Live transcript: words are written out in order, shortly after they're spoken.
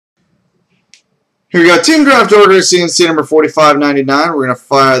Here we go. Team draft order, CNC number 4599. We're going to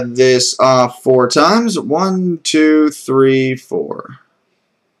fire this off 4 times. 1, 2, 3, 4.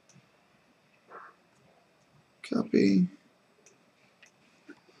 Copy.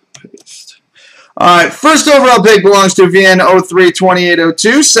 Paste. Alright, first overall pick belongs to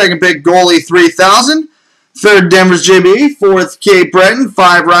VN032802. Second pick, goalie 3000. Third, Denver's JB. Fourth, Cape Breton.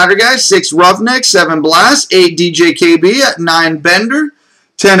 5, Rider Guy. 6, Roughneck. 7, Blast. 8, DJKB. 9, Bender.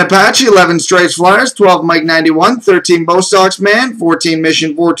 10, Apache. 11, Stripes Flyers. 12, Mike 91. 13, Bostock's Man. 14,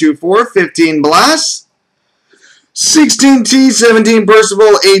 Mission 424. 15, Blast. 16, T. 17,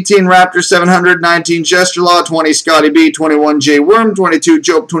 Percival. 18, Raptor 700. 19, Gesture Law. 20, Scotty B. 21, J. Worm. 22,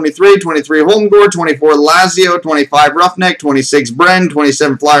 Joke 23. 23, Holmgore. 24, Lazio. 25, Roughneck. 26, Bren.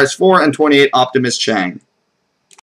 27, Flyers 4. And 28, Optimus Chang.